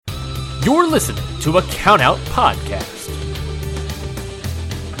You're listening to a Countout Podcast.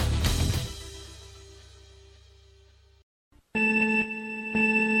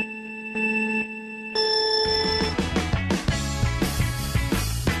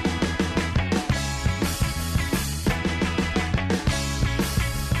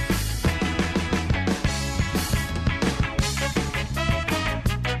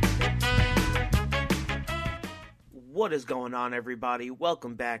 What is going on, everybody?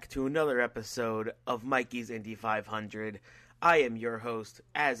 Welcome back to another episode of Mikey's Indy 500. I am your host,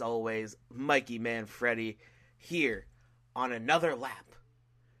 as always, Mikey Manfredi, here on another lap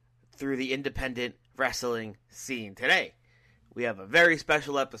through the independent wrestling scene. Today, we have a very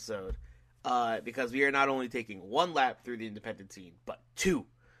special episode because we are not only taking one lap through the independent scene, but two.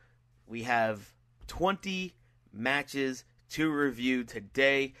 We have 20 matches to review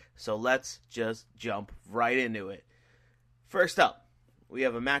today, so let's just jump right into it. First up, we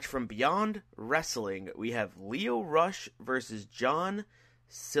have a match from Beyond Wrestling. We have Lio Rush versus John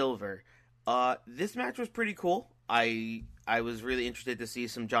Silver. This match was pretty cool. I was really interested to see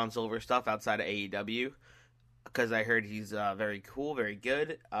some John Silver stuff outside of AEW because I heard he's very cool, very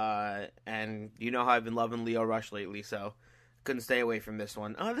good. And you know how I've been loving Lio Rush lately, so couldn't stay away from this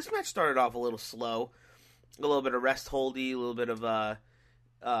one. This match started off a little slow, a little bit of rest holdy, a little bit of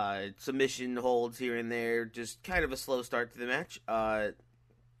submission holds here and there, just kind of a slow start to the match.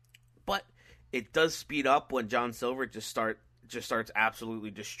 But it does speed up when John Silver just starts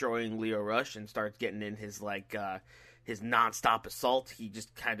absolutely destroying Lio Rush and starts getting in his his nonstop assault. He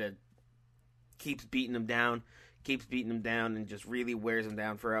just kind of keeps beating him down, and just really wears him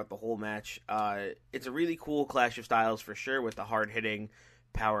down throughout the whole match. It's a really cool clash of styles for sure, with the hard-hitting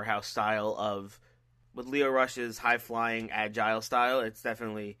powerhouse style with Lio Rush's high-flying, agile style. It's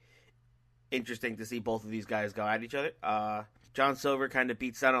definitely interesting to see both of these guys go at each other. John Silver kind of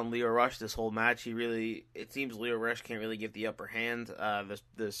beats down on Lio Rush this whole match. It seems Lio Rush can't really get the upper hand.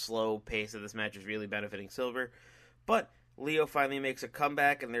 The slow pace of this match is really benefiting Silver. But Lio finally makes a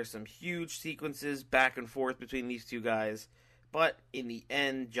comeback, and there's some huge sequences back and forth between these two guys. But in the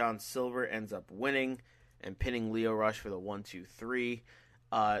end, John Silver ends up winning and pinning Lio Rush for the 1-2-3.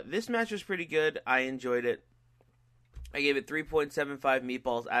 This match was pretty good. I enjoyed it. I gave it 3.75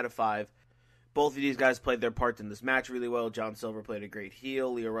 meatballs out of 5. Both of these guys played their parts in this match really well. John Silver played a great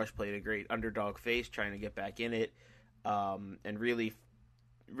heel. Lio Rush played a great underdog face, trying to get back in it, and really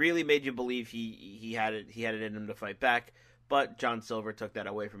made you believe he had it in him to fight back. But John Silver took that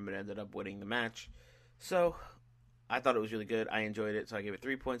away from him and ended up winning the match. So I thought it was really good. I enjoyed it, so I gave it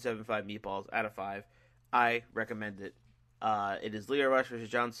 3.75 meatballs out of 5. I recommend it. It is Lio Rush versus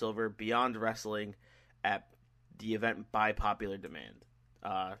John Silver, Beyond Wrestling, at the event by popular demand.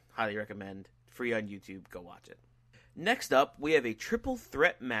 Highly recommend. Free on YouTube. Go watch it. Next up, we have a triple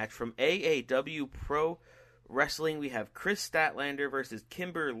threat match from AAW Pro Wrestling. We have Chris Statlander versus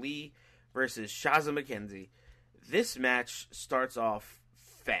Kimber Lee versus Shazza McKenzie. This match starts off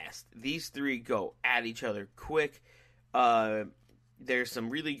fast. These three go at each other quick. There's some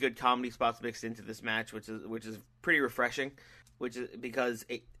really good comedy spots mixed into this match, which is pretty refreshing. Which is because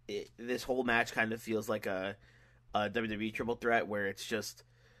this whole match kind of feels like a WWE triple threat, where it's just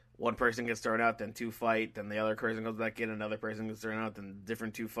one person gets thrown out, then two fight, then the other person goes back in, another person gets thrown out, then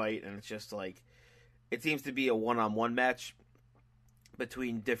different two fight, and it's just like it seems to be a one-on-one match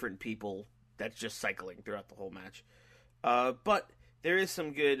between different people that's just cycling throughout the whole match. But there is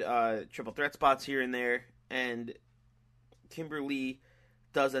some good triple threat spots here and there, and Kimber Lee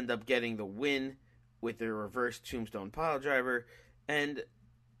does end up getting the win with their reverse tombstone piledriver. And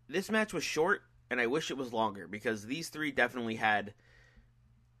this match was short, and I wish it was longer, because these three definitely had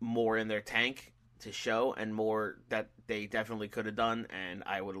more in their tank to show, and more that they definitely could have done, and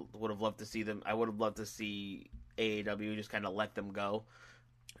I would have loved to see them. I would have loved to see AAW just kind of let them go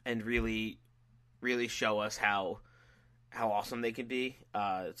and really show us how awesome they can be.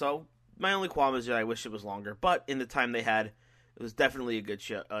 So my only qualm is that I wish it was longer, but in the time they had, it was definitely a good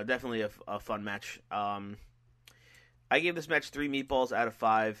show. Definitely a fun match. I gave this match 3 meatballs out of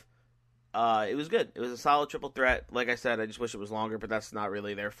 5. It was good. It was a solid triple threat. Like I said, I just wish it was longer, but that's not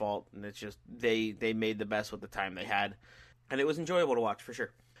really their fault. And it's just they made the best with the time they had, and it was enjoyable to watch for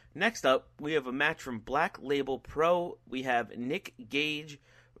sure. Next up, we have a match from Black Label Pro. We have Nick Gage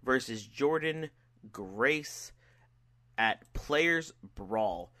versus Jordan Grace at Players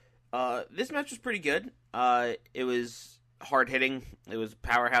Brawl. This match was pretty good. It was hard hitting. It was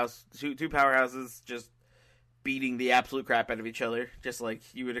powerhouse, two powerhouses just beating the absolute crap out of each other, just like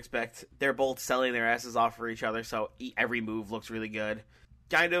you would expect. They're both selling their asses off for each other, so every move looks really good.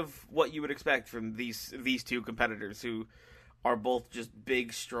 Kind of what you would expect from these two competitors, who are both just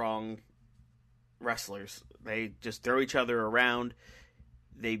big, strong wrestlers. They just throw each other around.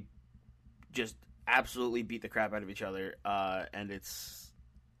 They just absolutely beat the crap out of each other, and it's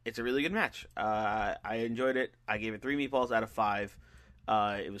a really good match. I enjoyed it. I gave it 3 meatballs out of 5.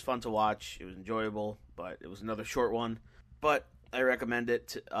 It was fun to watch. It was enjoyable, but it was another short one. But I recommend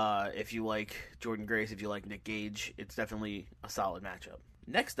it if you like Jordynne Grace, if you like Nick Gage. It's definitely a solid matchup.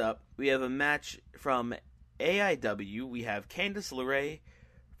 Next up, we have a match from AIW. We have Candice LeRae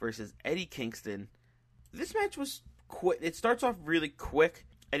versus Eddie Kingston. This match was quick. It starts off really quick.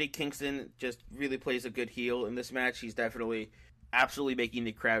 Eddie Kingston just really plays a good heel in this match. He's definitely absolutely making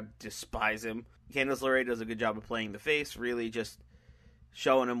the crowd despise him. Candice LeRae does a good job of playing the face, really just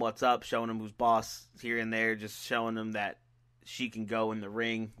showing him what's up, showing him who's boss here and there, just showing him that she can go in the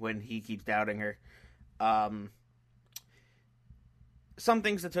ring when he keeps doubting her. Some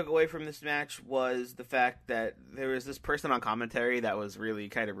things that took away from this match was the fact that there was this person on commentary that was really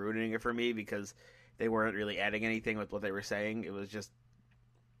kind of ruining it for me because they weren't really adding anything with what they were saying.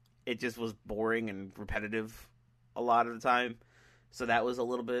 It just was boring and repetitive a lot of the time. So that was a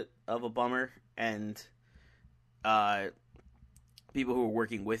little bit of a bummer. And people who were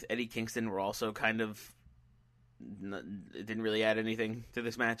working with Eddie Kingston were also kind of didn't really add anything to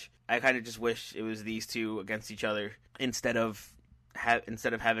this match. I kind of just wish it was these two against each other instead of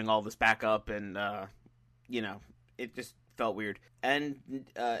having all this backup, and it just felt weird. And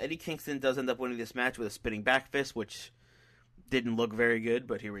Eddie Kingston does end up winning this match with a spinning back fist, which didn't look very good,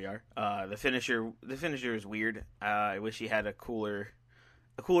 but here we are. The finisher is weird. I wish he had a cooler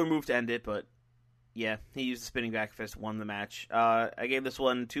move to end it, but yeah, he used the spinning back fist, won the match. I gave this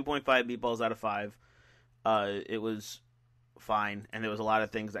one 2.5 meatballs out of 5. It was fine, and there was a lot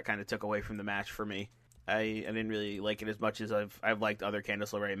of things that kind of took away from the match for me. I didn't really like it as much as I've liked other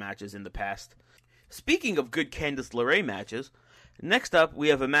Candice LeRae matches in the past. Speaking of good Candice LeRae matches, next up we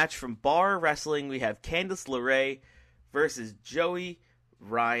have a match from Bar Wrestling. We have Candice LeRae versus Joey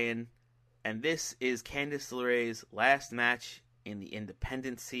Ryan, and this is Candice LeRae's last match in the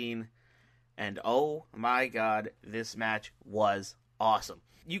independent scene. And oh my god, this match was awesome.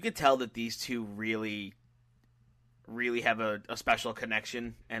 You could tell that these two really have a special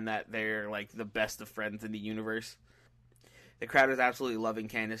connection, and that they're like the best of friends in the universe. The crowd is absolutely loving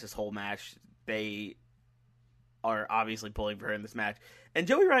Candice this whole match. They are obviously pulling for her in this match, and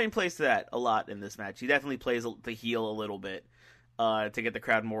Joey Ryan plays to that a lot in this match. He definitely plays the heel a little bit to get the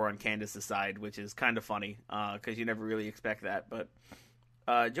crowd more on Candice's side, which is kind of funny because you never really expect that. But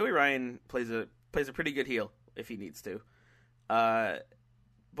Joey Ryan plays a pretty good heel if he needs to.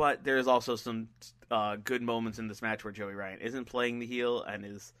 But there's also some good moments in this match where Joey Ryan isn't playing the heel and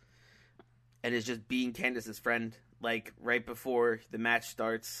is just being Candice's friend. Like right before the match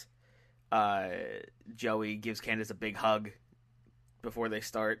starts, Joey gives Candice a big hug before they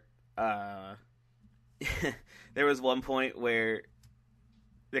start. There was one point where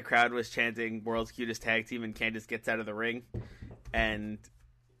the crowd was chanting "World's Cutest Tag Team" and Candice gets out of the ring and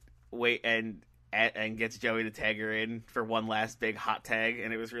gets Joey to tag her in for one last big hot tag,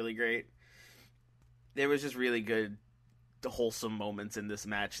 and it was really great. There was just really good, wholesome moments in this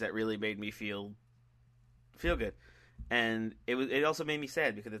match that really made me feel good. And it also made me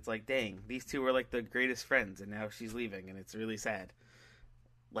sad because it's like, dang, these two were like the greatest friends, and now she's leaving, and it's really sad.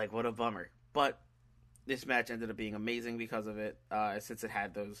 Like, what a bummer. But this match ended up being amazing because of it, since it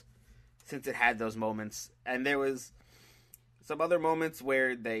had those moments. And there was some other moments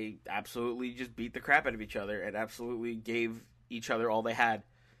where they absolutely just beat the crap out of each other and absolutely gave each other all they had.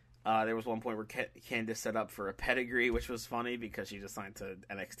 There was one point where Candice set up for a pedigree, which was funny because she just signed to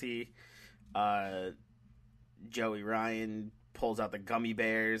NXT. Joey Ryan pulls out the gummy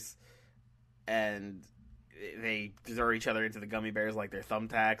bears, and they throw each other into the gummy bears like they're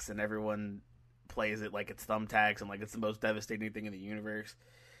thumbtacks, and everyone plays it like it's thumbtacks and like it's the most devastating thing in the universe.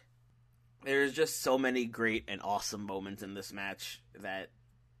 There's just so many great and awesome moments in this match that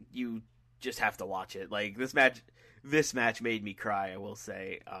you just have to watch it. Like, this match made me cry, I will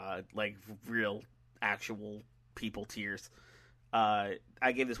say. Like, real, actual people tears. I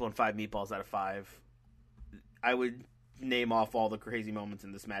gave this one 5 meatballs out of 5. I would name off all the crazy moments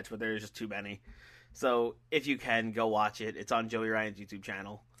in this match, but there's just too many. So, if you can, go watch it. It's on Joey Ryan's YouTube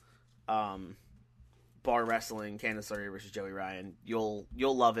channel. Bar Wrestling, Candice LeRae versus Joey Ryan. You'll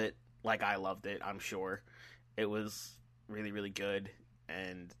love it like I loved it, I'm sure. It was really, really good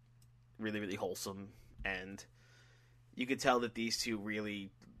and really, really wholesome. And you could tell that these two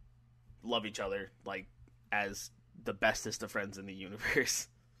really love each other, like, as the bestest of friends in the universe.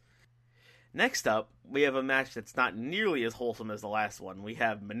 Next up, we have a match that's not nearly as wholesome as the last one. We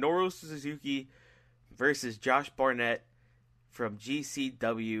have Minoru Suzuki versus Josh Barnett from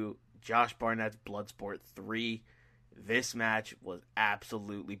GCW Josh Barnett's Bloodsport 3. This match was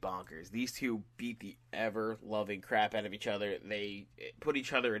absolutely bonkers. These two beat the ever-loving crap out of each other. They put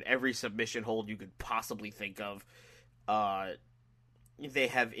each other in every submission hold you could possibly think of. They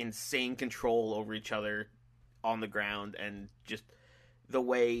have insane control over each other on the ground, and just the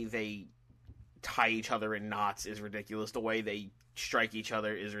way they tie each other in knots is ridiculous. The way they strike each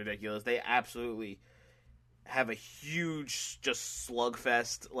other is ridiculous. They absolutely have a huge just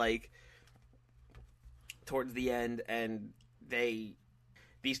slugfest towards the end, and it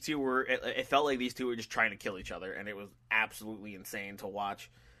felt like these two were just trying to kill each other, and it was absolutely insane to watch.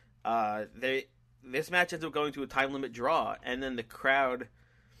 This match ends up going to a time limit draw, and then the crowd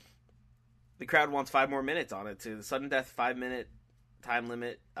wants 5 more minutes on it, to the sudden death 5-minute time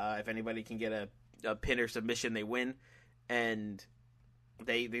limit. If anybody can get a pin or submission, they win, and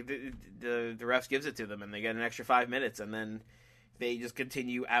the refs gives it to them, and they get an extra 5 minutes, and then they just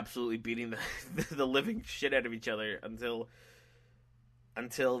continue absolutely beating the living shit out of each other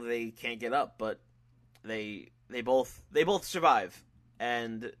until they can't get up. But they both survive,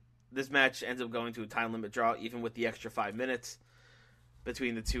 and this match ends up going to a time limit draw, even with the extra 5 minutes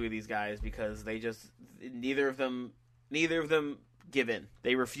between the two of these guys, because neither of them give in.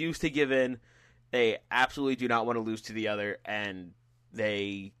 They refuse to give in. They absolutely do not want to lose to the other, and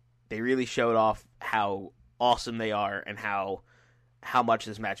they really showed off how awesome they are and how much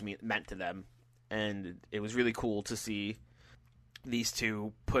this match meant to them. And it was really cool to see these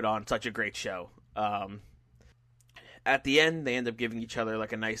two put on such a great show. At the end, they end up giving each other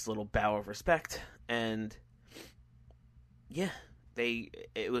a nice little bow of respect, and yeah,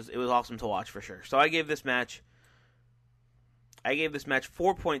 it was awesome to watch for sure. So I gave this match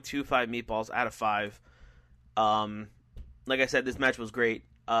 4.25 meatballs out of 5. Like I said, this match was great.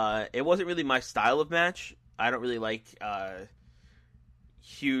 It wasn't really my style of match. I don't really like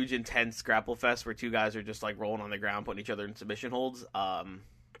huge, intense grapple fest where two guys are just rolling on the ground, putting each other in submission holds.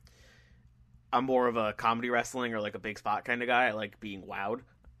 I'm more of a comedy wrestling or a big spot kind of guy. I like being wowed.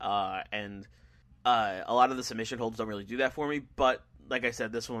 And a lot of the submission holds don't really do that for me. But like I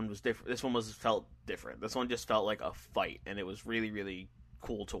said, this one was different. This one felt different. This one just felt like a fight, and it was really, really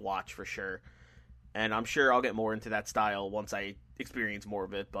cool to watch for sure. And I'm sure I'll get more into that style once I experience more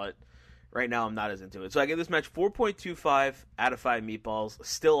of it. But right now, I'm not as into it. So I give this match 4.25 out of 5 meatballs.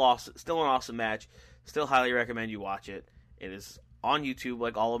 Still awesome. Still an awesome match. Still highly recommend you watch it. It is on YouTube,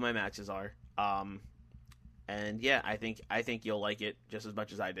 like all of my matches are. And yeah, I think you'll like it just as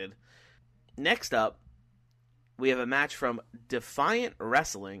much as I did. Next up, we have a match from Defiant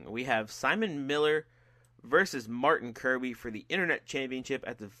Wrestling. We have Simon Miller versus Martin Kirby for the Internet Championship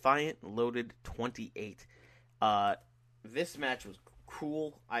at Defiant Loaded 28. This match was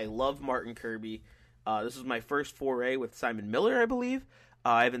cool. I love Martin Kirby. This was my first foray with Simon Miller, I believe.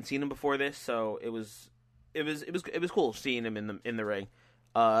 I haven't seen him before this, so it was cool seeing him in the ring.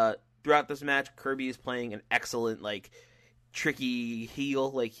 Throughout this match, Kirby is playing an excellent tricky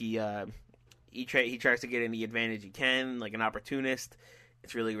heel. He tries to get any advantage he can, like an opportunist.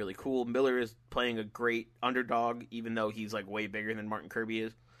 It's really, really cool. Miller is playing a great underdog, even though he's way bigger than Martin Kirby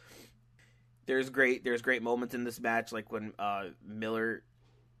is. There's great moments in this match, like when Miller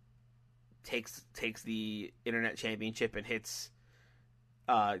takes the Internet Championship and hits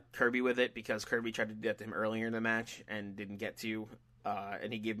Kirby with it, because Kirby tried to do that to him earlier in the match and didn't get to,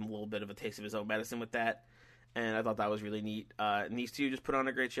 and he gave him a little bit of a taste of his own medicine with that. And I thought that was really neat. And these two just put on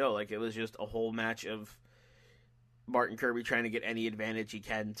a great show. It was just a whole match of Martin Kirby trying to get any advantage he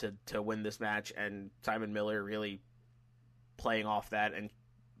can to win this match, and Simon Miller really playing off that and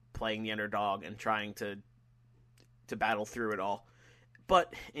playing the underdog and trying to battle through it all.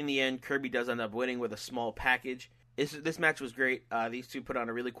 But in the end, Kirby does end up winning with a small package. This match was great. These two put on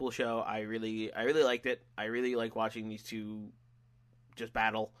a really cool show. I really liked it. I really like watching these two just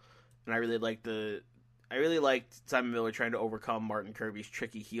battle, and I really liked Simon Miller trying to overcome Martin Kirby's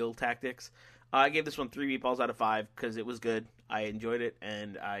tricky heel tactics. I gave this one 3 meatballs out of 5 because it was good. I enjoyed it,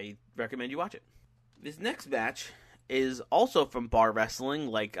 and I recommend you watch it. This next match is also from Bar Wrestling,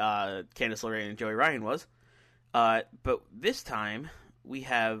 like Candice LeRae and Joey Ryan was. But this time, we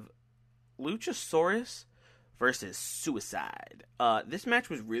have Luchasaurus versus Suicide. This match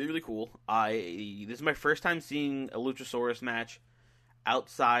was really, really cool. This is my first time seeing a Luchasaurus match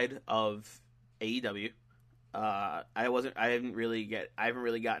outside of AEW. I haven't really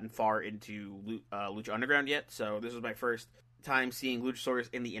gotten far into Lucha Underground yet, so this was my first time seeing Luchasaurus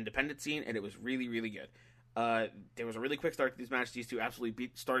in the independent scene, and it was really, really good. There was a really quick start to this match. These two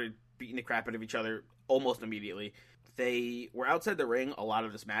absolutely started beating the crap out of each other almost immediately. They were outside the ring a lot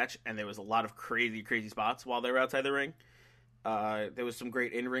of this match, and there was a lot of crazy, crazy spots while they were outside the ring. There was some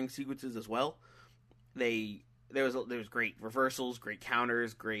great in-ring sequences as well. There was great reversals, great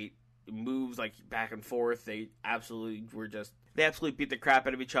counters, great moves like back and forth. They absolutely beat the crap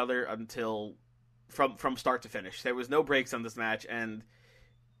out of each other until from start to finish. There was no breaks on this match, and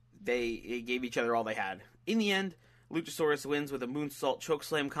they gave each other all they had. In the end, Luchasaurus wins with a moonsault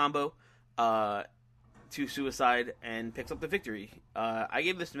chokeslam combo to Suicide and picks up the victory. I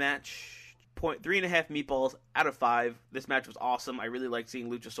gave this match 3.5 meatballs out of 5. This match was awesome. I really liked seeing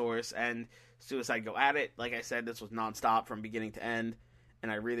Luchasaurus and Suicide go at it. Like I said, this was nonstop from beginning to end,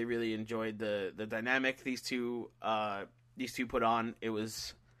 and I really, really enjoyed the dynamic these two put on. It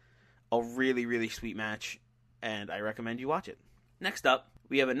was a really, really sweet match, and I recommend you watch it. Next up,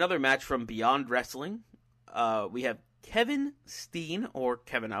 we have another match from Beyond Wrestling. We have Kevin Steen, or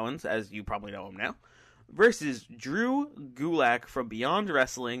Kevin Owens, as you probably know him now, versus Drew Gulak from Beyond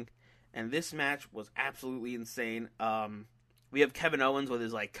Wrestling, and this match was absolutely insane. We have Kevin Owens with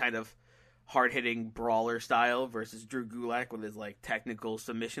his kind of hard-hitting brawler style versus Drew Gulak with his technical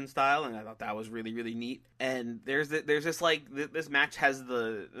submission style, and I thought that was really, really neat. And there's this this match has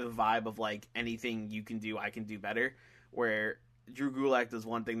the vibe of anything you can do, I can do better, where Drew Gulak does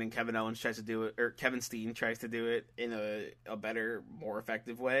one thing, then Kevin Owens tries to do it, or Kevin Steen tries to do it in a better, more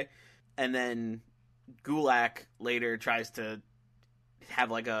effective way, and then Gulak later tries to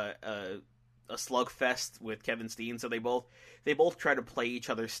have a slugfest with Kevin Steen, so they both try to play each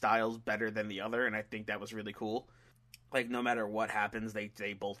other's styles better than the other, and I think that was really cool. No matter what happens,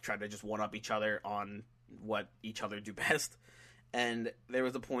 they both try to just one-up each other on what each other do best. And there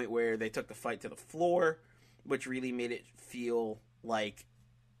was a point where they took the fight to the floor, which really made it feel like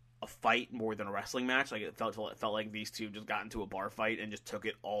a fight more than a wrestling match. It felt like these two just got into a bar fight and just took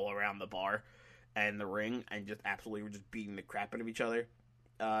it all around the bar and the ring, and just absolutely were just beating the crap out of each other.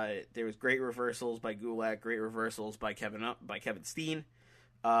 There was great reversals by Gulak, great reversals by Kevin Steen,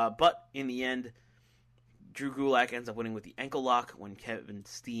 but in the end, Drew Gulak ends up winning with the ankle lock when Kevin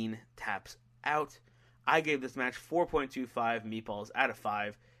Steen taps out. I gave this match 4.25 meatballs out of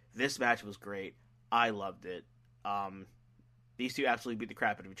 5. This match was great. I loved it. These two absolutely beat the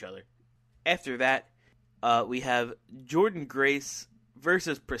crap out of each other. After that, we have Jordynne Grace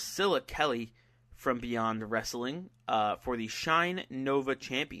versus Priscilla Kelly from Beyond Wrestling for the Shine Nova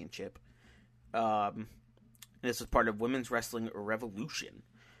Championship. This was part of Women's Wrestling Revolution.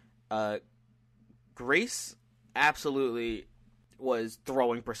 Grace absolutely was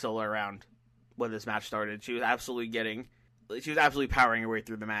throwing Priscilla around when this match started. She was absolutely powering her way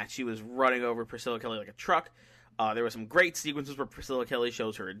through the match. She was running over Priscilla Kelly like a truck. There were some great sequences where Priscilla Kelly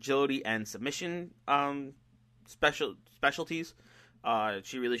shows her agility and submission specialties.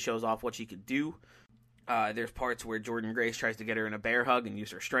 She really shows off what she could do. There's parts where Jordynne Grace tries to get her in a bear hug and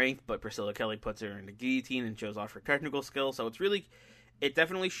use her strength, but Priscilla Kelly puts her in a guillotine and shows off her technical skill. So this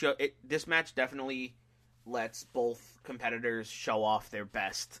match definitely lets both competitors show off their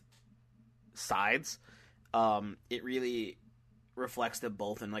best sides. It really reflects them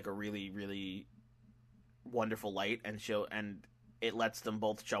both in a really, really wonderful light, and it lets them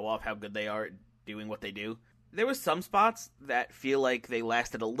both show off how good they are at doing what they do. There was some spots that feel like they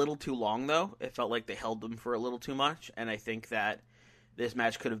lasted a little too long, though. It felt like they held them for a little too much, and I think that this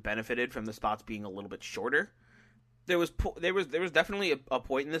match could have benefited from the spots being a little bit shorter. There was definitely a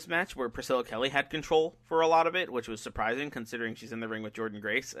point in this match where Priscilla Kelly had control for a lot of it, which was surprising considering she's in the ring with Jordynne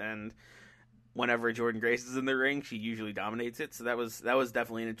Grace, and whenever Jordynne Grace is in the ring, she usually dominates it. So that was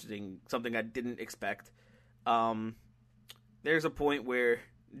definitely an interesting, something I didn't expect. There's a point where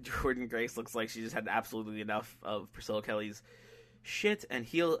Jordynne Grace looks like she just had absolutely enough of Priscilla Kelly's shit and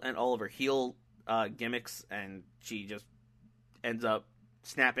all of her heel gimmicks, and she just ends up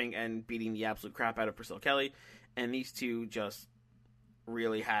snapping and beating the absolute crap out of Priscilla Kelly. And these two just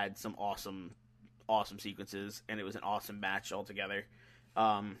really had some awesome sequences, and it was an awesome match altogether.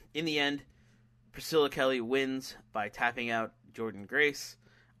 In the end, Priscilla Kelly wins by tapping out Jordynne Grace.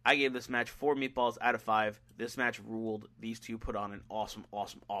 I gave this match 4 meatballs out of 5. This match ruled. These two put on an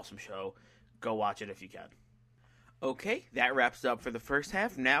awesome show. Go watch it if you can. Okay, that wraps up for the first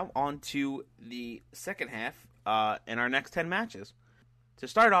half. Now on to the second half and our next 10 matches. To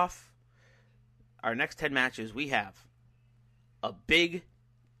start off, our next 10 matches, we have a big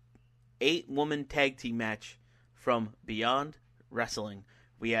 8-woman tag team match from Beyond Wrestling.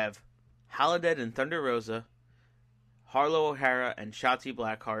 We have Haladead and Thunder Rosa, Harlow O'Hara and Shotzi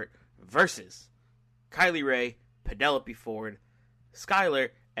Blackheart versus Kylie Rae, Penelope Ford,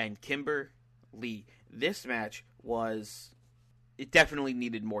 Skylar, and Kimber Lee. This match it definitely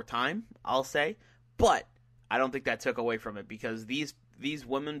needed more time, I'll say, but I don't think that took away from it because these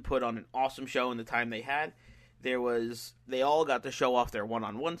women put on an awesome show in the time they had. They all got to show off their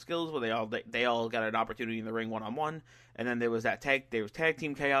one-on-one skills, where they all got an opportunity in the ring one-on-one, and then there was tag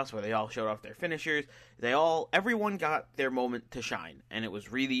team chaos where they all showed off their finishers. Everyone got their moment to shine, and it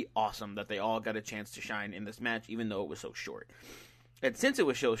was really awesome that they all got a chance to shine in this match, even though it was so short. And since it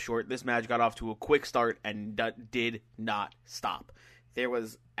was so short, this match got off to a quick start and did not stop. There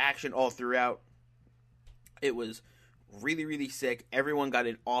was action all throughout. It was really, really sick. Everyone got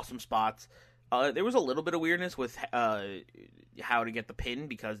in awesome spots. There was a little bit of weirdness with how to get the pin,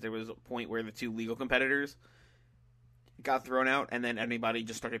 because there was a point where the two legal competitors got thrown out, and then anybody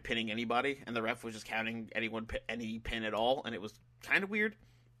just started pinning anybody, and the ref was just counting any pin at all, and it was kind of weird.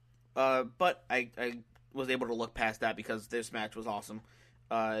 But I was able to look past that because this match was awesome.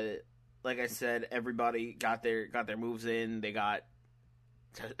 Like I said, everybody got their moves in.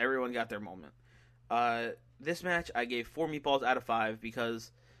 Everyone got their moment. This match I gave 4 meatballs out of 5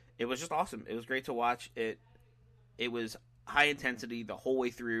 because it was just awesome. It was great to watch. It was high intensity the whole way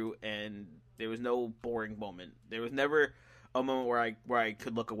through, and there was no boring moment. There was never a moment where I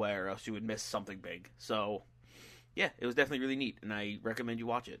could look away, or else you would miss something big. So, yeah, it was definitely really neat, and I recommend you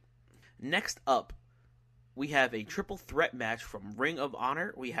watch it. Next up, we have a triple threat match from Ring of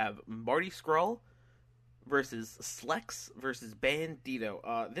Honor. We have Marty Scurll versus Slex versus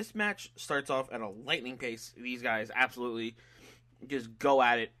Bandito. This match starts off at a lightning pace. These guys absolutely just go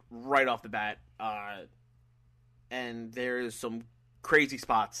at it right off the bat. And there's some crazy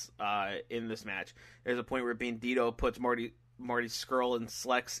spots in this match. There's a point where Bandito puts Marty Scurll and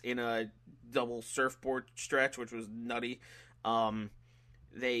Slex in a double surfboard stretch, which was nutty.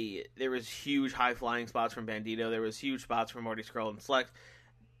 There was huge high flying spots from Bandito. There was huge spots from Marty Scurll and Slex.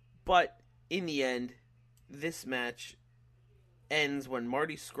 But in the end, this match ends when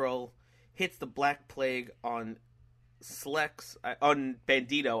Marty Scurll hits the Black Plague on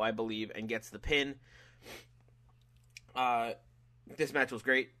Bandito, I believe, and gets the pin. This match was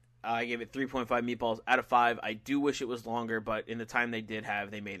great. I gave it 3.5 meatballs out of 5. I do wish it was longer, but in the time they did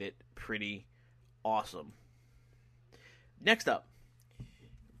have, they made it pretty awesome. Next up,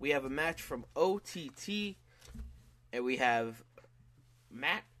 we have a match from OTT, and we have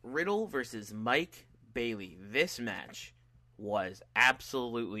Matt Riddle versus Mike Bailey. This match was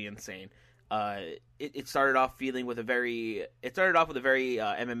absolutely insane. It started off with a very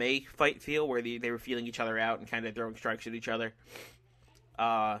MMA fight feel, where they were feeling each other out and kind of throwing strikes at each other.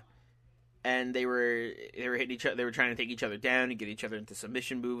 And they were hitting each other. They were trying to take each other down and get each other into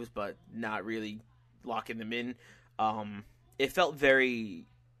submission moves, but not really locking them in. It felt very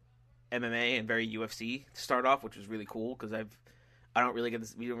MMA and very UFC to start off, which was really cool because we don't really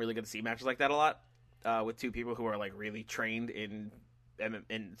get to see matches like that a lot with two people who are like really trained in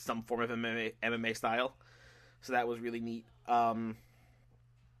some form of MMA style. So that was really neat. But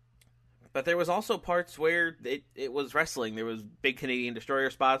there was also parts where it was wrestling. There was big Canadian Destroyer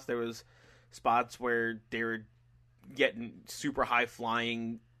spots. There was spots where they were getting super high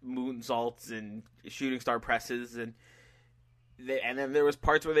flying moonsaults and shooting star presses, and then there was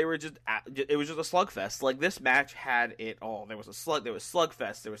parts where it was just a slugfest. Like, this match had it all. There was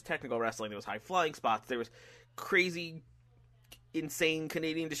slugfest. There was technical wrestling. There was high flying spots. There was crazy, insane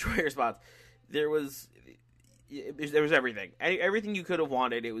Canadian Destroyer spots. There was everything. Everything you could have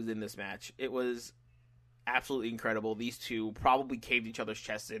wanted, it was in this match. It was absolutely incredible. These two probably caved each other's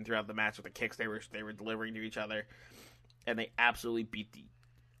chests in throughout the match with the kicks they were delivering to each other, and they absolutely beat the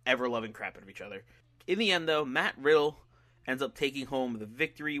ever-loving crap out of each other. In the end, though, Matt Riddle ends up taking home the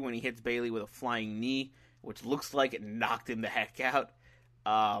victory when he hits Bailey with a flying knee, which looks like it knocked him the heck out,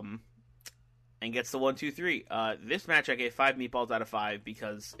 and gets the 1-2-3. This match I gave 5 meatballs out of 5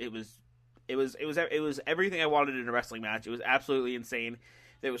 because it was everything I wanted in a wrestling match. It was absolutely insane.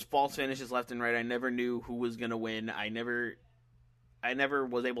 There was false finishes left and right. I never knew who was gonna win. I never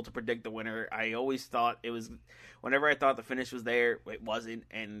was able to predict the winner. I always thought whenever I thought the finish was there, it wasn't,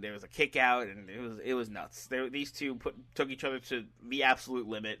 and there was a kick out, and it was nuts. These two took each other to the absolute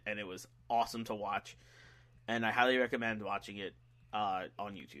limit, and it was awesome to watch. And I highly recommend watching it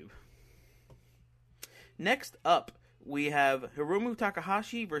on YouTube. Next up, we have Hiromu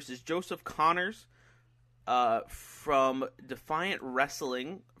Takahashi versus Joseph Connors from Defiant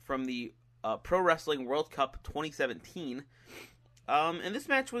Wrestling from the Pro Wrestling World Cup 2017. And this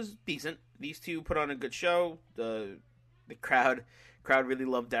match was decent. These two put on a good show. The crowd really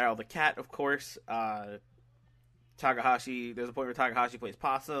loved Daryl the Cat, of course. Takahashi, there's a point where Takahashi plays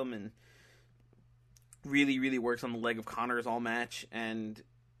possum and really, really works on the leg of Connors all match. And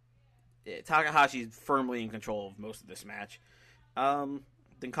Takahashi's firmly in control of most of this match.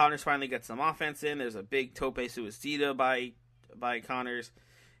 Then Connors finally gets some offense in. There's a big tope suicida by Connors.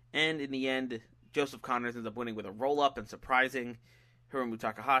 And in the end, Joseph Connors ends up winning with a roll-up and surprising Hiromu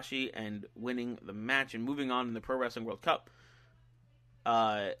Takahashi and winning the match and moving on in the Pro Wrestling World Cup.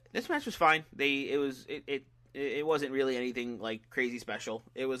 This match was fine. It wasn't really anything like crazy special.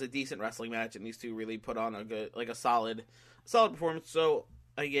 It was a decent wrestling match, and these two really put on a solid performance. So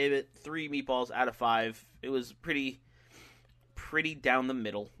I gave it 3 meatballs out of 5. It was pretty down the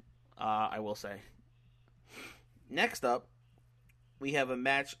middle, I will say. Next up, we have a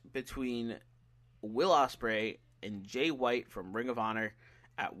match between Will Ospreay and Jay White from Ring of Honor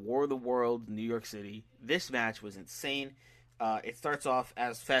at War of the World, New York City. This match was insane. It starts off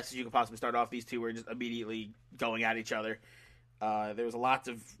as fast as you could possibly start off. These two were just immediately going at each other. There was lots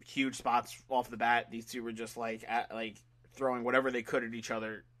of huge spots off the bat. These two were just throwing whatever they could at each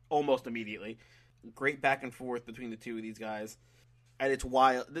other almost immediately. Great back and forth between the two of these guys. And it's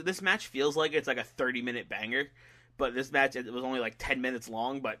wild. This match feels like it's like a 30-minute banger. But this match, it was only like 10 minutes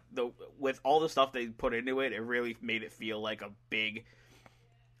long. But with all the stuff they put into it, it really made it feel like a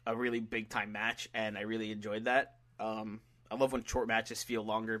really big-time match. And I really enjoyed that. I love when short matches feel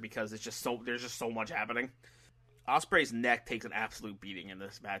longer because there's just so much happening. Ospreay's neck takes an absolute beating in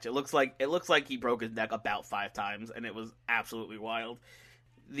this match. It looks like he broke his neck about 5 times, and it was absolutely wild.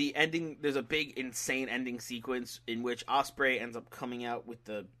 The ending, there's a big, insane ending sequence in which Ospreay ends up coming out with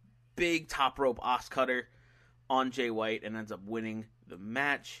the big top rope Os Cutter on Jay White and ends up winning the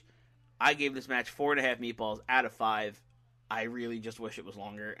match. I gave this match 4.5 meatballs out of 5. I really just wish it was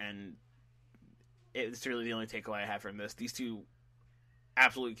longer, and it's really the only takeaway I have from this. These two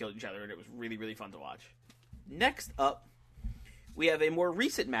absolutely killed each other, and it was really, really fun to watch. Next up, we have a more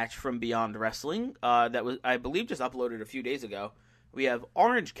recent match from Beyond Wrestling that was, I believe, just uploaded a few days ago. We have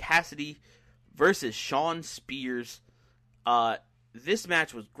Orange Cassidy versus Shawn Spears. This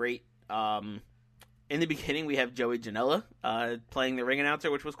match was great. In the beginning, we have Joey Janela playing the ring announcer,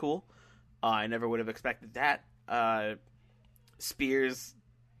 which was cool. I never would have expected that. Spears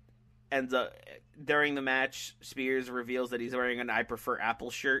ends up, during the match, Spears reveals that he's wearing an I Prefer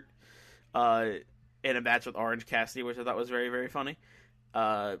Apple shirt in a match with Orange Cassidy, which I thought was very, very funny.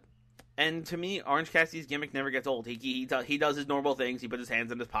 And to me, Orange Cassidy's gimmick never gets old. He does his normal things. He puts his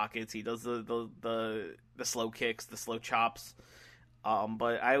hands in his pockets. He does the slow kicks, the slow chops.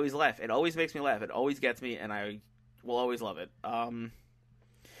 But I always laugh. It always makes me laugh. It always gets me, and I will always love it.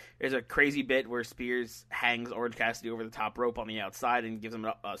 There's a crazy bit where Spears hangs Orange Cassidy over the top rope on the outside and gives him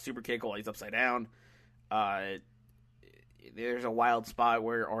a super kick while he's upside down. There's a wild spot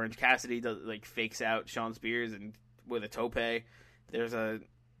where Orange Cassidy fakes out Shawn Spears and with a tope. There's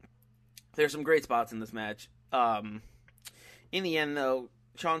some great spots in this match. In the end, though,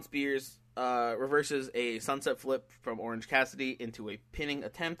 Shawn Spears reverses a sunset flip from Orange Cassidy into a pinning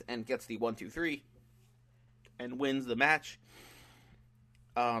attempt and gets the 1-2-3 and wins the match.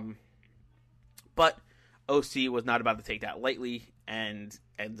 But OC was not about to take that lightly and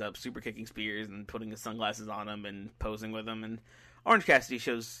ends up super kicking Spears and putting his sunglasses on him and posing with him. And Orange Cassidy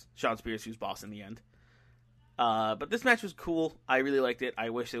shows Shawn Spears who's boss in the end. But this match was cool. I really liked it.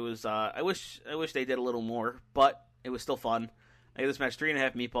 I wish it was. I wish they did a little more, but it was still fun. I gave this match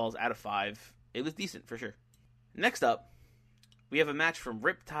 3.5 meatballs out of 5. It was decent for sure. Next up, we have a match from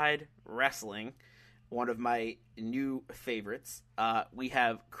Riptide Wrestling, one of my new favorites. We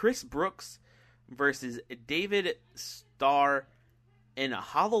have Chris Brooks versus David Starr in a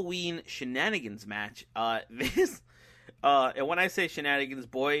Halloween shenanigans match. And when I say shenanigans,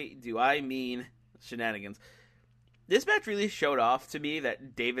 boy, do I mean shenanigans. This match really showed off to me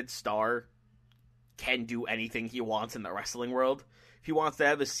that David Starr can do anything he wants in the wrestling world. If he wants to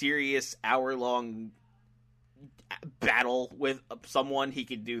have a serious hour-long battle with someone, he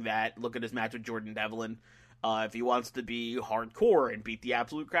can do that. Look at his match with Jordan Devlin. If he wants to be hardcore and beat the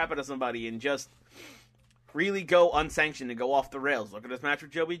absolute crap out of somebody and just really go unsanctioned and go off the rails, look at his match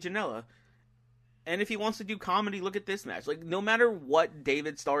with Joey Janela. And if he wants to do comedy, look at this match. No matter what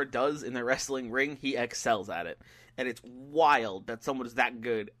David Starr does in the wrestling ring, he excels at it. And it's wild that someone is that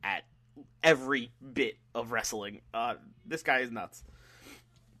good at every bit of wrestling. This guy is nuts.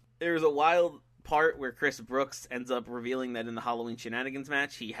 There's a wild part where Chris Brooks ends up revealing that in the Halloween shenanigans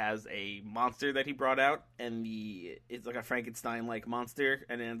match, he has a monster that he brought out, and it's like a Frankenstein-like monster,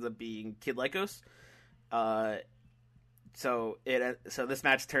 and it ends up being Kid Lycos. So this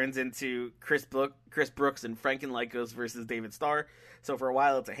match turns into Chris Brooks and Franken Lycos versus David Starr. So for a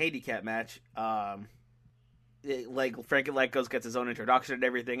while, it's a handicap match. Franken Lycos gets his own introduction and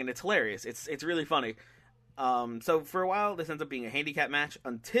everything, and it's hilarious. It's really funny. So for a while, this ends up being a handicap match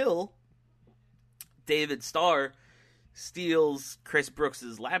until David Starr steals Chris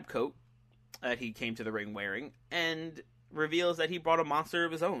Brooks' lab coat that he came to the ring wearing and reveals that he brought a monster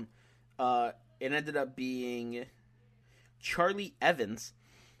of his own. it ended up being Charlie Evans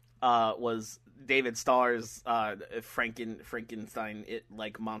was David Starr's Frankenstein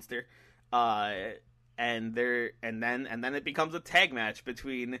like monster, and then it becomes a tag match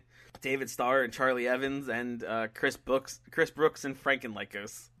between David Starr and Charlie Evans and Chris Brooks and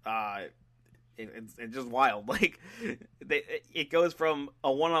Frankenlycos. It's just wild. Like it goes from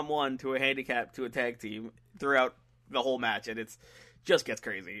a one-on-one to a handicap to a tag team throughout the whole match, and it's just gets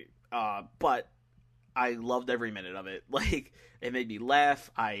crazy. But I loved every minute of it. Like, it made me laugh.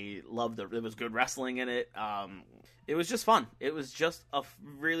 I loved it. There was good wrestling in it. It was just fun. It was just a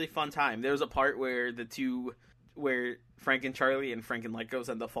really fun time. There was a part where where Frank and Charlie and Frankenlycos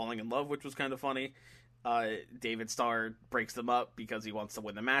end up falling in love, which was kind of funny. David Starr breaks them up because he wants to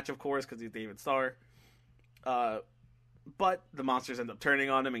win the match, of course, because he's David Starr. But the monsters end up turning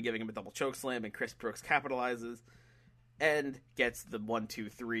on him and giving him a double choke slam, and Chris Brooks capitalizes and gets the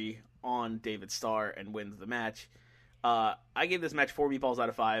 1-2-3 on David Starr and wins the match. I gave this match 4 meatballs out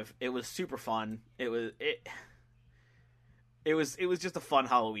of 5. It was super fun. It was just a fun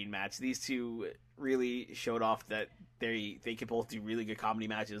Halloween match. These two really showed off that they can both do really good comedy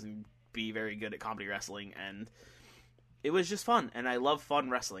matches and be very good at comedy wrestling, and it was just fun. And I love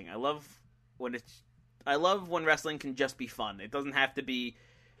fun wrestling. I love when wrestling can just be fun. It doesn't have to be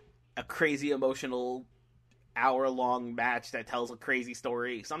a crazy emotional hour-long match that tells a crazy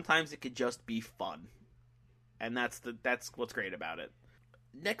story. Sometimes it could just be fun, and that's what's great about it.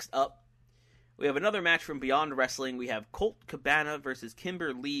 Next up, we have another match from Beyond Wrestling. We have Colt Cabana versus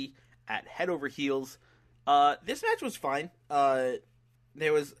Kimber Lee at Head Over Heels. This match was fine.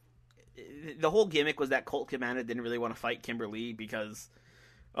 There was the whole gimmick was that Colt Cabana didn't really want to fight Kimber Lee because,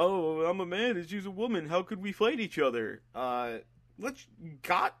 oh, I'm a man and she's a woman. How could we fight each other? Which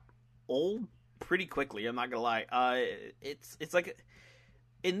got old pretty quickly. I'm not gonna lie. It's like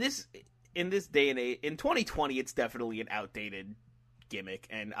in this day and age, in 2020, it's definitely an outdated gimmick,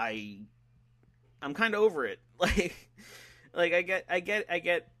 and I'm kind of over it. Like I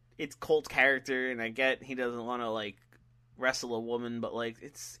get it's Colt's character, and I get he doesn't want to like wrestle a woman, but like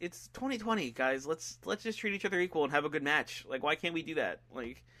it's 2020, guys. Let's just treat each other equal and have a good match. Like, why can't we do that?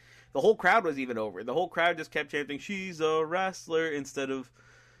 Like, the whole crowd was even over. The whole crowd just kept chanting, "She's a wrestler," instead of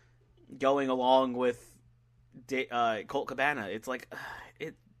going along with Colt Cabana. It's like,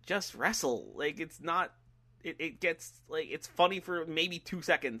 it just wrestle. Like, it's not. It gets like it's funny for maybe 2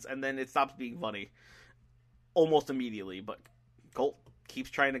 seconds, and then it stops being funny almost immediately. But Colt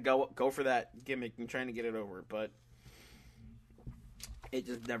keeps trying to go for that gimmick and trying to get it over, but it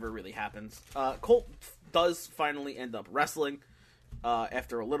just never really happens. Colt does finally end up wrestling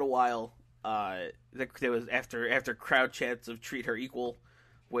after a little while. There was after crowd chants of "treat her equal,"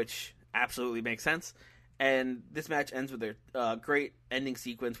 which absolutely makes sense. And this match ends with a great ending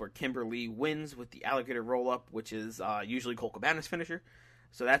sequence where Kimber Lee wins with the alligator roll-up, which is usually Colt Cabana's finisher.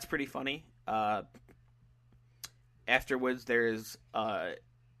 So that's pretty funny. Afterwards, there's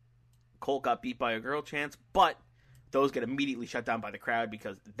Colt got beat by a girl chance, but those get immediately shut down by the crowd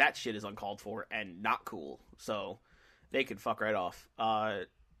because that shit is uncalled for and not cool. So they could fuck right off.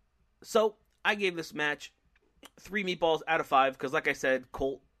 So I gave this match 3 meatballs out of 5 because, like I said,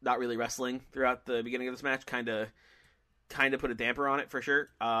 Colt not really wrestling throughout the beginning of this match kind of put a damper on it for sure.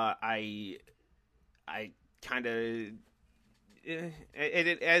 I kind of I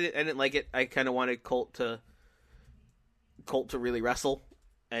didn't like it. I kind of wanted Colt to really wrestle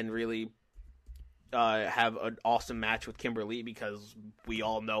and really have an awesome match with Kimber Lee, because we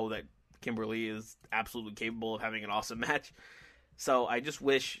all know that Kimber Lee is absolutely capable of having an awesome match. So I just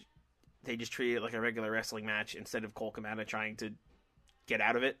wish they just treated it like a regular wrestling match instead of Colt Cabana trying to get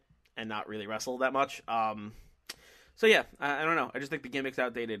out of it and not really wrestle that much. So yeah, I don't know. I just think the gimmick's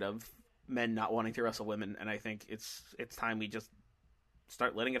outdated of men not wanting to wrestle women, and I think it's time we just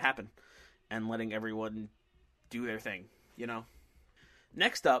start letting it happen and letting everyone do their thing, you know?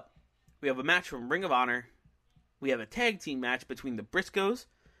 Next up, we have a match from Ring of Honor. We have a tag team match between the Briscoes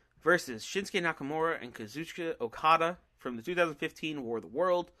versus Shinsuke Nakamura and Kazuchika Okada from the 2015 War of the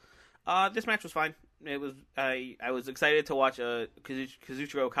World. This match was fine. It was I was excited to watch a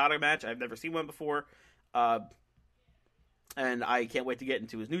Kazuchika Okada match. I've never seen one before. And I can't wait to get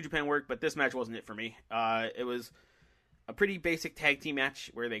into his New Japan work, but this match wasn't it for me. It was a pretty basic tag team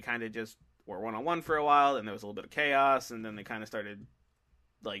match where they kind of just were one-on-one for a while, and there was a little bit of chaos, and then they kind of started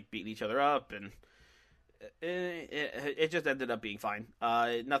like beating each other up, and it just ended up being fine.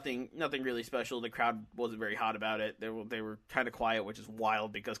 Nothing really special. The crowd wasn't very hot about it. They were kind of quiet, which is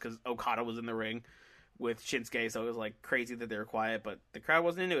wild because Okada was in the ring with Shinsuke, so it was like crazy that they were quiet, but the crowd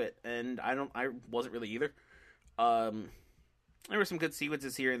wasn't into it, and I wasn't really either. There were some good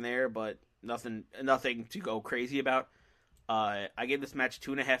sequences here and there, but Nothing to go crazy about. I gave this match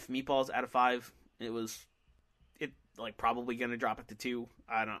 2.5 meatballs out of 5. It probably gonna drop it to 2.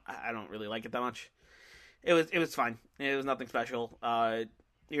 I don't really like it that much. It was fine. It was nothing special.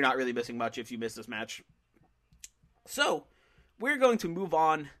 You're not really missing much if you miss this match. So we're going to move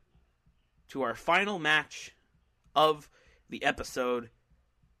on to our final match of the episode,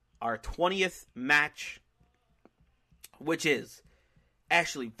 our 20th match, which is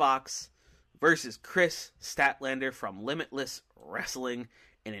Ashley Vox versus Chris Statlander from Limitless Wrestling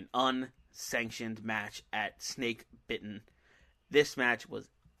in an unsanctioned match at Snake Bitten. This match was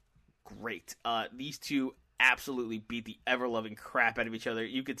great. These two absolutely beat the ever-loving crap out of each other.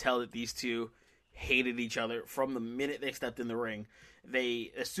 You could tell that these two hated each other from the minute they stepped in the ring.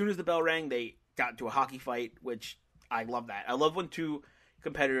 As soon as the bell rang, they got into a hockey fight, which I love that. I love when two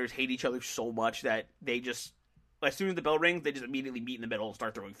competitors hate each other so much that they just, as soon as the bell rings, they just immediately meet in the middle and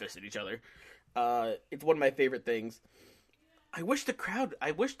start throwing fists at each other. It's one of my favorite things. I wish the crowd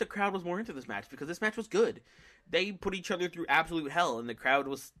was more into this match, because this match was good. They put each other through absolute hell, and the crowd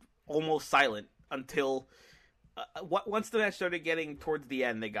was almost silent until once the match started getting towards the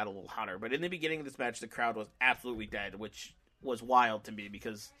end, they got a little hotter. But in the beginning of this match, the crowd was absolutely dead, which was wild to me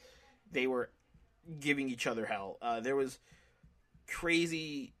because they were giving each other hell. There was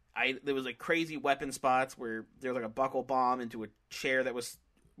crazy weapon spots where there was like a buckle bomb into a chair that was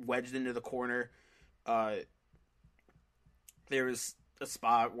wedged into the corner. There was a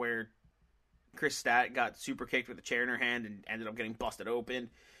spot where Chris Stat got super kicked with a chair in her hand and ended up getting busted open.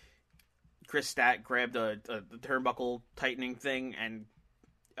 Chris Stat grabbed a turnbuckle tightening thing and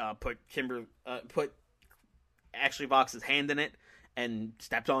put Ashley Vox's hand in it and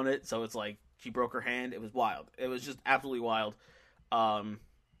stepped on it, so it's like she broke her hand. It was wild. It was just absolutely wild. And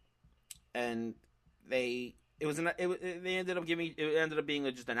it ended up being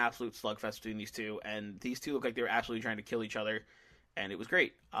just an absolute slugfest between these two, and these two looked like they were absolutely trying to kill each other, and it was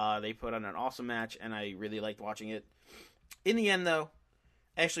great. They put on an awesome match, and I really liked watching it. In the end, though,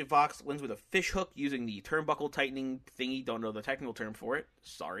 Ashley Vox wins with a fish hook using the turnbuckle tightening thingy. Don't know the technical term for it.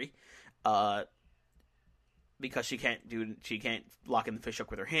 Sorry. Because she can't lock in the fish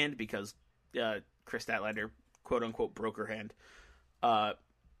hook with her hand because Chris Statlander, quote unquote, broke her hand. But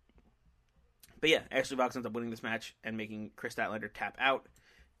yeah, Ashley Vox ends up winning this match and making Chris Statlander tap out.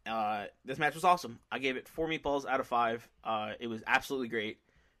 This match was awesome. I gave it 4 meatballs out of 5. It was absolutely great,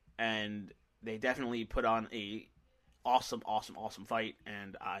 and they definitely put on a awesome fight,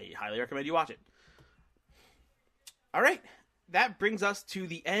 and I highly recommend you watch it. All right, that brings us to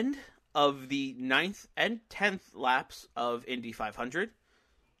the end of the 9th and 10th laps of Indy 500,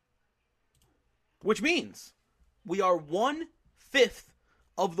 which means we are 1/5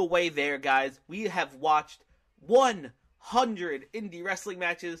 of the way there, guys. We have watched 100 indie wrestling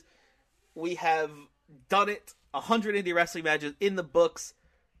matches. We have done it. 100 indie wrestling matches in the books,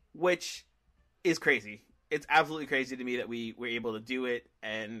 which is crazy. It's absolutely crazy to me that we were able to do it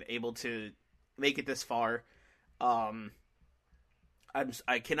and able to make it this far.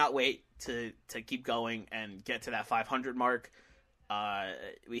 I cannot wait to keep going and get to that 500 mark.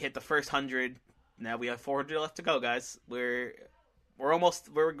 We hit the first 100. Now we have 400 left to go, guys. We're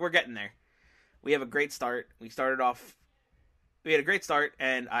getting there. We have a great start. We had a great start,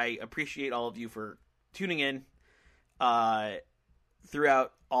 and I appreciate all of you for tuning in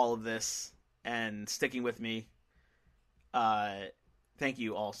throughout all of this and sticking with me. Thank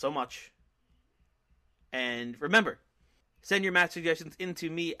you all so much. And remember, send your match suggestions into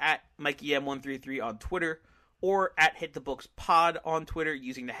me at MikeyM133 on Twitter or at HitTheBooksPod on Twitter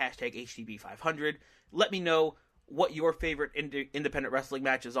using the hashtag HTB500. Let me know what your favorite independent wrestling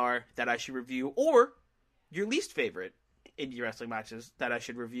matches are that I should review, or your least favorite indie wrestling matches that I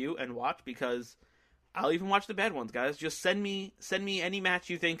should review and watch, because I'll even watch the bad ones, guys. Just send me any match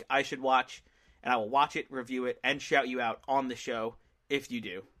you think I should watch, and I will watch it, review it, and shout you out on the show if you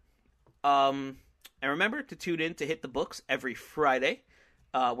do. And remember to tune in to Hit the Books every Friday,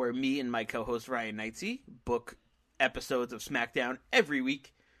 where me and my co-host Ryan Knightsey book episodes of SmackDown every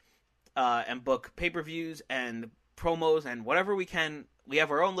week, and book pay-per-views and promos and whatever we can. We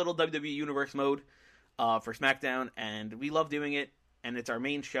have our own little WWE Universe mode for SmackDown, and we love doing it, and it's our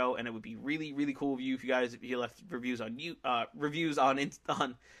main show, and it would be really, really cool if you left reviews on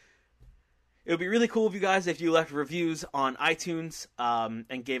it would be really cool of you guys if you left reviews on iTunes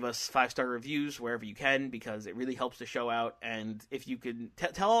and gave us 5-star reviews wherever you can, because it really helps the show out. And if you could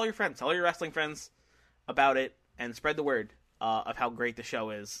tell all your friends, tell all your wrestling friends about it, and spread the word of how great the show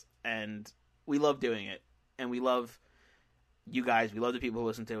is. And we love doing it, and we love you guys. We love the people who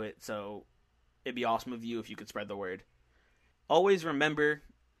listen to it, so it'd be awesome of you if you could spread the word. Always remember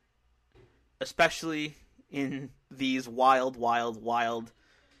especially in these wild, wild, wild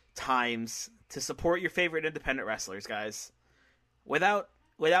times, to support your favorite independent wrestlers, guys. Without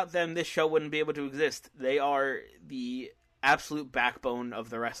them, this show wouldn't be able to exist. They are the absolute backbone of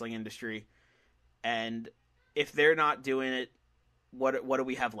the wrestling industry, and if they're not doing it, what do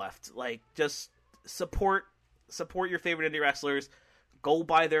we have left? Like, just support your favorite indie wrestlers. Go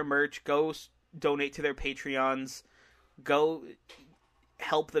buy their merch. Go donate to their Patreons. Go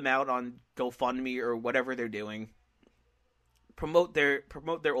help them out on GoFundMe or whatever they're doing. Promote their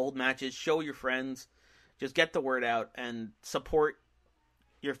old matches. Show your friends. Just get the word out and support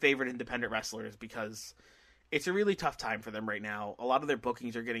your favorite independent wrestlers, because it's a really tough time for them right now. A lot of their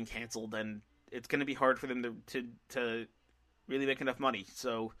bookings are getting canceled, and it's going to be hard for them to really make enough money.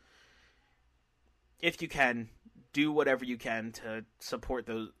 So if you can, do whatever you can to support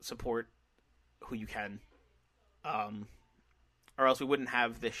who you can. Or else we wouldn't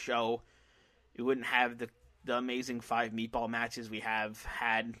have this show. We wouldn't have the amazing 5 meatball matches we have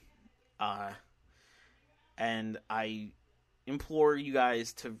had. And I implore you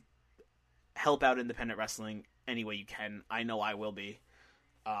guys to help out independent wrestling any way you can. I know I will be.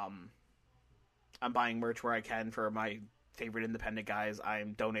 I'm buying merch where I can for my favorite independent guys.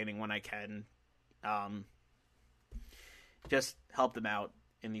 I'm donating when I can. Just help them out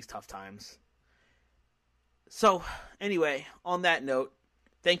in these tough times. So, anyway, on that note,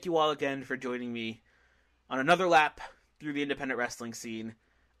 thank you all again for joining me on another lap through the independent wrestling scene.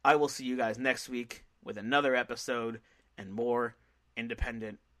 I will see you guys next week with another episode and more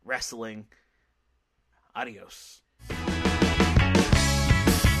independent wrestling. Adios.